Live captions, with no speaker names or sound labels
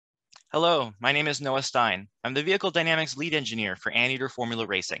Hello, my name is Noah Stein. I'm the Vehicle Dynamics Lead Engineer for Anteater Formula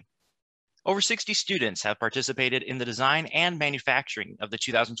Racing. Over 60 students have participated in the design and manufacturing of the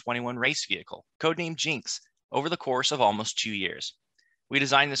 2021 race vehicle, codenamed Jinx, over the course of almost 2 years. We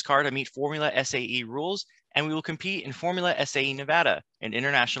designed this car to meet Formula SAE rules, and we will compete in Formula SAE Nevada, an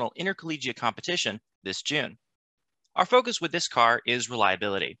international intercollegiate competition, this June. Our focus with this car is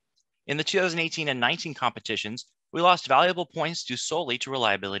reliability. In the 2018 and 19 competitions, we lost valuable points due solely to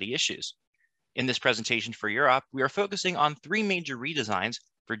reliability issues. In this presentation for UROP, we are focusing on 3 major redesigns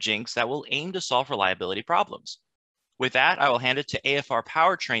for Jinx that will aim to solve reliability problems. With that, I will hand it to AFR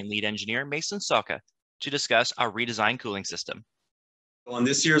Powertrain Lead Engineer Mason Socha to discuss our redesigned cooling system. On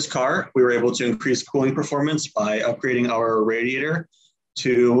this year's car, we were able to increase cooling performance by upgrading our radiator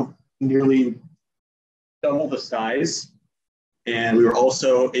to nearly double the size. And we were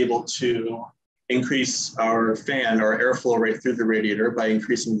also able to increase our fan, our airflow rate through the radiator by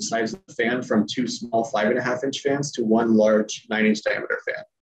increasing the size of the fan from 2 small 5.5-inch fans to 1 large 9-inch diameter fan.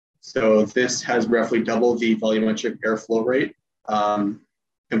 So this has roughly double the volumetric airflow rate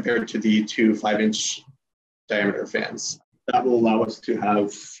compared to the 2 5-inch diameter fans. That will allow us to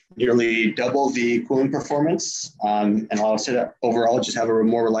have nearly double the cooling performance and allow us to overall just have a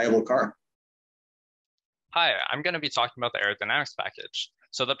more reliable car. Hi, I'm going to be talking about the aerodynamics package.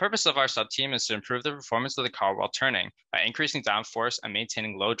 So the purpose of our sub-team is to improve the performance of the car while turning by increasing downforce and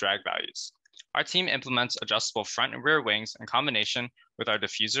maintaining low drag values. Our team implements adjustable front and rear wings in combination with our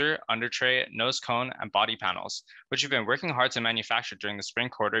diffuser, undertray, nose cone, and body panels, which we've been working hard to manufacture during the spring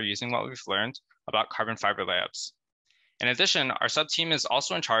quarter using what we've learned about carbon fiber layups. In addition, our sub-team is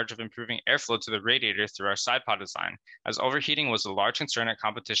also in charge of improving airflow to the radiator through our side pod design, as overheating was a large concern at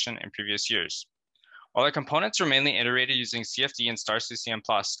competition in previous years. While our components were mainly iterated using CFD and Star CCM+,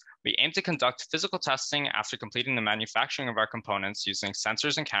 we aim to conduct physical testing after completing the manufacturing of our components using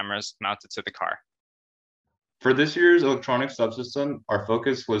sensors and cameras mounted to the car. For this year's electronic subsystem, our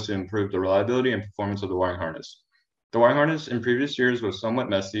focus was to improve the reliability and performance of the wiring harness. The wiring harness in previous years was somewhat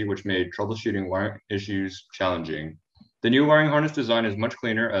messy, which made troubleshooting wiring issues challenging. The new wiring harness design is much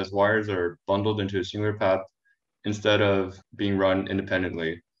cleaner as wires are bundled into a singular path instead of being run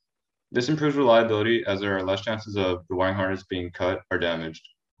independently. This improves reliability as there are less chances of the wiring harness being cut or damaged.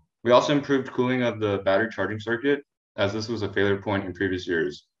 We also improved cooling of the battery charging circuit, as this was a failure point in previous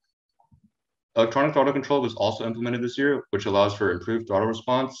years. Electronic throttle control was also implemented this year, which allows for improved throttle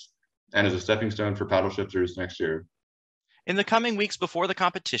response and is a stepping stone for paddle shifters next year. In the coming weeks before the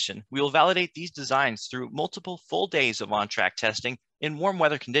competition, we will validate these designs through multiple full days of on-track testing in warm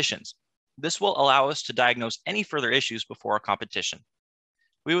weather conditions. This will allow us to diagnose any further issues before our competition.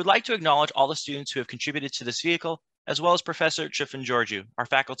 We would like to acknowledge all the students who have contributed to this vehicle, as well as Professor Trifon Georgiou, our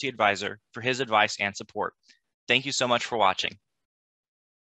faculty advisor, for his advice and support. Thank you so much for watching.